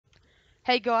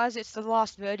Hey guys, it's the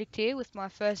last verdict here with my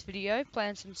first video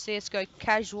playing some CsGo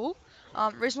casual.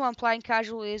 Reason why I'm playing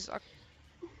casual is I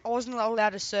wasn't allowed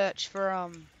to search for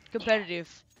competitive.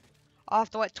 I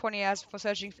have to wait 20 hours for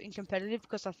searching in competitive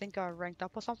because I think I ranked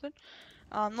up or something.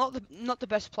 Not the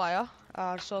best player,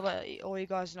 so that all you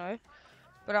guys know.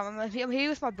 But I'm here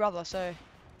with my brother, so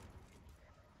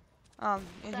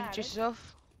introduce Savage.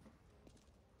 yourself.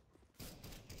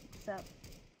 So,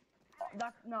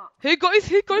 that, no. Who got you?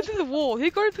 Who got you through the wall? Who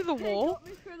got you through the He wall? got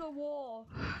me through the wall.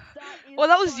 That is Well,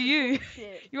 that was so you.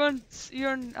 bullshit. You're on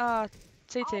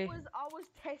CT. I was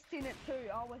testing it too.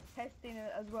 I was testing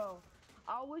it as well.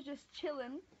 I was just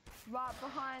chilling right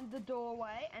behind the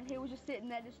doorway, and he was just sitting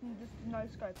there, just no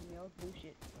scoping me. That was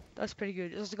bullshit. That's pretty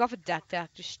good. It was the guy for Dak,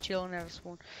 just chilling out of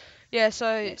spawn. Yeah,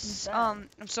 so He's bad.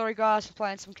 I'm sorry guys for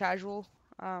playing some casual.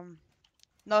 No,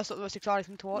 it's not the most exciting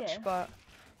thing to watch, Yeah. but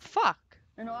fuck.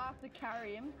 And I have to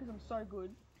carry him because I'm so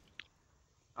good.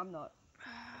 I'm not.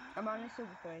 I'm only silver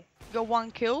 3. Got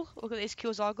 1 kill. Look at these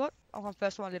kills I got. I'm on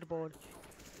first on my leaderboard.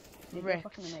 You're Wrecked.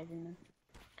 fucking amazing, man.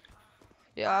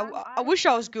 Yeah, I had a wish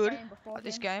I was time good frame before at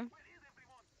this him. game.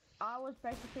 I was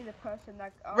basically the person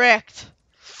that Wrecked.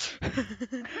 I was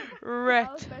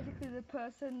Wrecked. basically the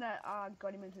person that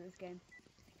got him into this game.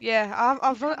 Yeah,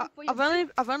 coming for your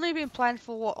I've only been playing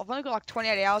for what? I've only got like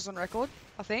 28 hours on record,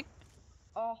 I think.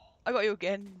 Oh, I got you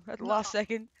again at the last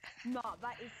second. no,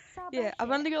 that is so bad. Yeah,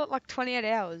 I've only got like 28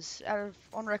 hours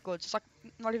on record. It's like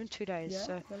not even 2 days. Yeah,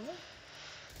 So really?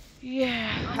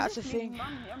 yeah, that's the thing.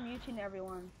 I'm muting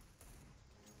everyone.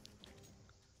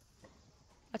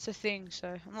 That's the thing. So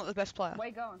I'm not the best player. Where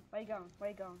you going? Where you going? Where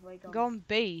you going? Where you going? Go on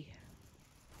B.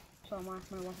 So am I.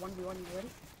 1v1, you ready?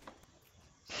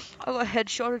 I got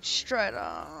headshotted straight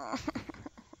up.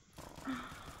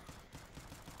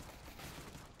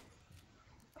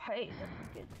 Hey,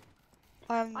 that's good.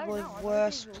 I'm I the know, I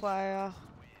worst don't think player.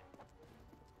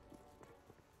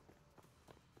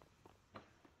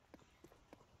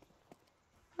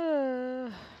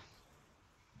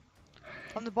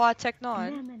 I'm the Biotech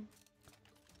 9. Lemon.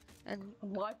 And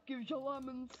Life gives you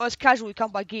lemons. oh, it's casual, you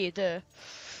can't buy gear, duh.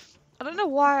 I don't know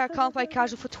why I can't play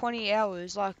casual for 20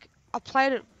 hours. Like, I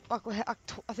played it, like,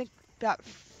 I think about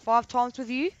 5 times with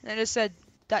you, and it said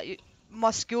that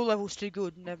my skill level's too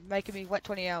good, and they're making me wait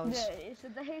 20 hours. Yeah, he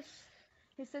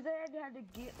said they had to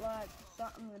get like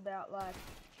something about like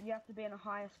you have to be in a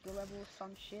higher skill level or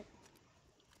some shit.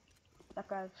 That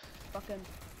guy's fucking.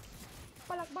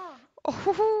 Balakba. I want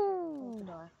Oh, to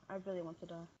die. I really want to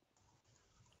die.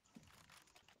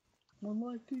 I'm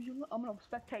gonna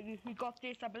spectate you. You got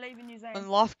this. I believe in you, Zane. and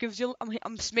life gives you.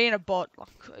 I'm smearing a bot.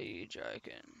 Like, are you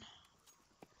joking?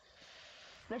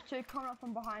 There's 2 coming up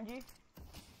from behind you.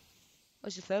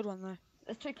 Where's the third one though?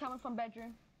 There's 2 coming from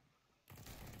bedroom.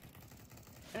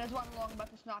 And there's 1 long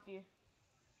about to snipe you.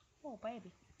 Oh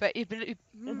baby. But you've been.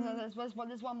 There's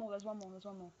one more. There's one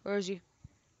more. Where is he?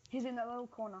 He's in that little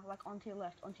corner, like onto your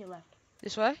left.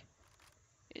 This way?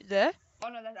 There? Oh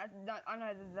no,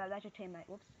 that's your teammate.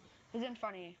 Whoops. He's in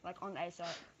front of you, like on A side.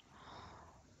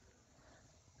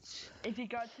 If you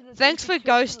go to the. Thanks if for you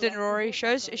tilt to the ghosting, left, Rory.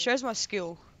 that's It shows my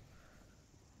skill.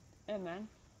 Yeah, man.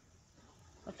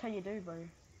 That's how you do, bro.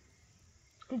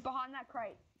 He's behind that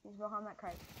crate.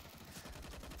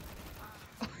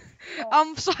 Oh.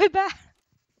 I'm so bad.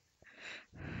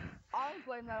 I would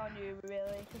blame that on you,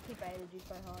 really, because he baited you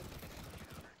so hard.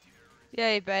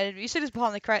 Yeah, he baited me. You said he's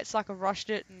behind the crate, so I could rushed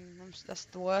it, and that's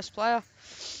the worst player.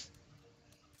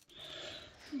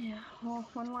 Yeah, well,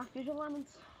 1 life gives you lemons.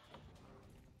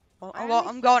 Well, I I'm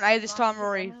only going said A this last time, year,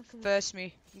 Rory. I'm gonna put- First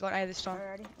me. I'm going A this time.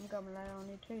 Alrighty, I'm going later on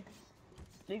you too.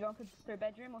 So you going through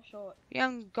bedroom or short? Yeah,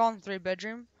 I'm going 3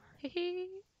 bedroom. Hehe.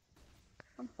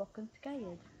 I'm fucking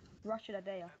scared. Rush it, I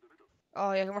dare ya.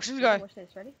 Oh yeah, rush. Let's Ready? go. Watch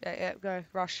this, ready? Yeah, go.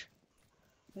 Rush.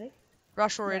 Ready?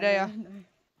 Rush, Rory, No, there.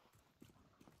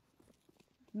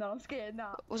 No, I'm scared,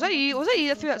 nah. Was that you? Was that you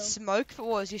that threw that myself. smoke? If it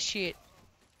was, you shit.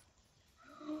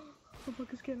 I'm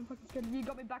fucking scared. You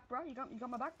got me back, bro? You got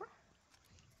my back, bro?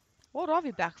 What would I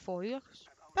be back for? You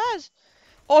Baz.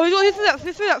 Oh, who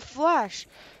threw that flash?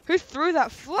 Who threw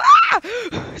that flash?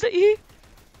 Is that you?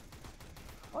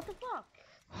 What the fuck?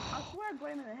 I swear I got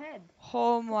him in the head.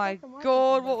 Oh my fuck am I god,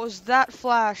 talking what about? was that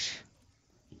flash?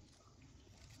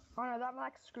 Oh no, that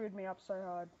like screwed me up so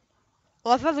hard.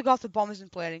 Well, I've never got the bomb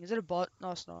isn't planning. Is it a bot?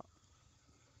 No, it's not.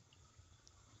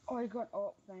 Oh, he got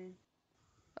up, man.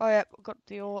 Oh yeah, got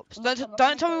the orbs. I'm not Don't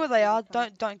gonna tell me go where they through are. this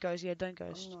time. Don't ghost. Yeah, don't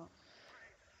ghost. I'm not.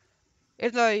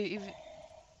 Even though it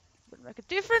would make a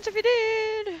difference if you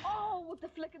did. Oh, with the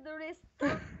flick of the wrist.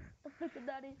 The flick of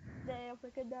daddy. There,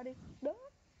 flick of daddy. No.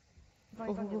 Oh,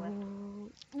 he's on your left.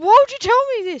 Why would you tell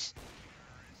me this?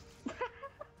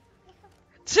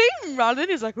 See him running,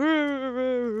 he's like, why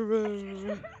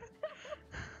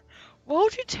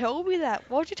would you tell me that?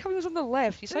 Why would you tell me he was on the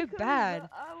left? You're so Because bad.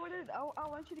 I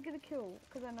want you to get a kill,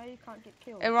 because I know you can't get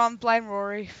killed. Everyone blame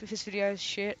Rory for his videos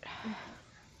shit.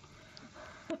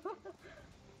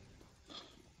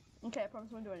 Okay, I promise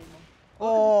I won't do it anymore.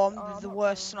 Oh, I'm I'm the not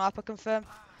worst playing. sniper, confirm.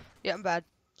 Yeah, I'm bad.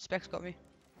 Specs got me.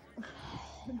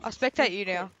 I'll spectate you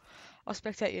now. I'll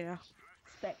spectate you now.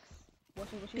 Specs.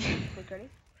 What's your quick ready?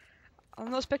 I'm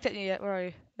not spectating you yet. Where are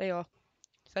you? There you are.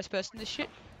 First person this shit.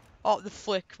 Oh, the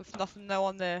flick with nothing, no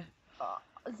one there.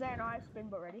 Zay and I spin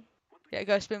but ready. Yeah,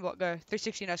 go spinbot, go.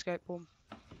 360 no scope, boom.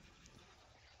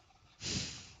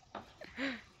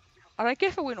 I don't care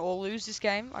if I win or lose this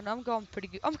game. I know I'm going pretty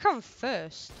good. I'm coming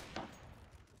first.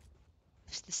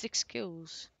 It's the 6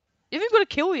 kills. You haven't got a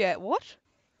kill yet. What?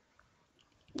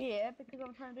 Yeah, because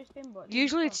I'm trying to do spin but.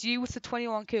 Usually it's you with the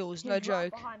 21 kills. No He's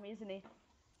right joke. behind me, isn't he?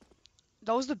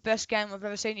 That was the best game I've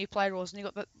ever seen you play, Ross. And you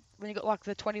got when you got like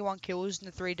the 21 kills and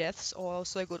the 3 deaths. Oh, I was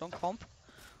so good on comp.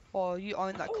 Oh, you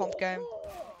own that comp game.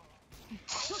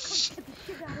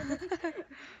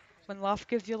 When life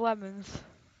gives you lemons.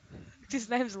 His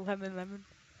name's Lemon.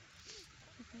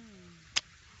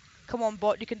 Come on,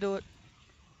 bot, you can do it.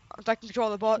 I'm taking control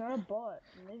of the bot. Not a bot.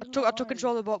 Leave him I took alone.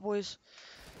 control of the bot, boys.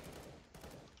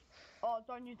 Oh,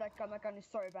 don't use that gun. That gun is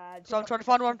so bad. So I'm trying to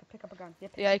find one. Pick up a gun.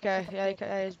 Yeah, okay. Yeah,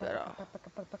 okay. He's better.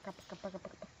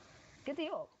 Get the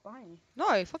orc behind you.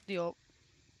 No, fuck the orc.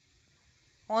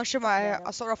 I want to show my.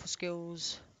 I'll start off with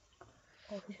skills.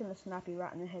 Oh, he's gonna snap you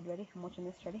right in the head. Ready? I'm watching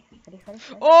this. Ready?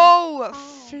 Oh,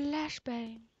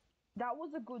 flashbang. That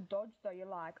was a good dodge though. You're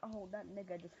like, oh, that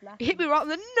nigga just flashed. He hit me right in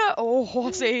the nut. Oh,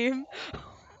 I see him.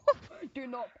 Do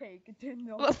not peek. Do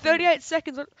not. Got 38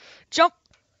 seconds. Jump.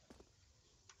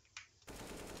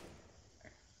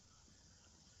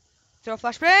 Throw a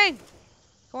flashbang.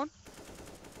 Come on.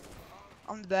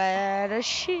 I'm bad as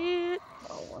shit.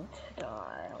 I want to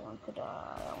die. I want to die.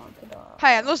 I want to die.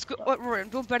 Hey, I'm not good. I'm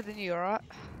doing better than you, alright?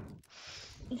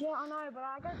 Yeah, I know, but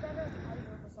I got better at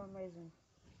casual for some reason.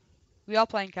 We are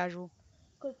playing casual.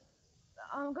 Cause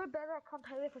I'm good better at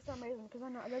competitive for some reason. Cause I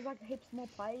know there's like heaps more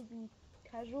plays in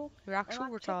casual. You're actual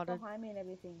and, like, retarded. behind me and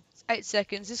everything. It's 8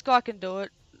 seconds. This guy can do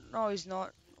it. No, he's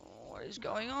not. What is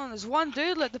going on? There's one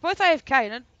dude. They're both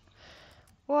AFK.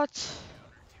 What?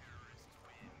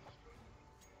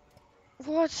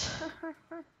 What?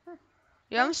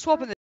 Yeah, I'm swapping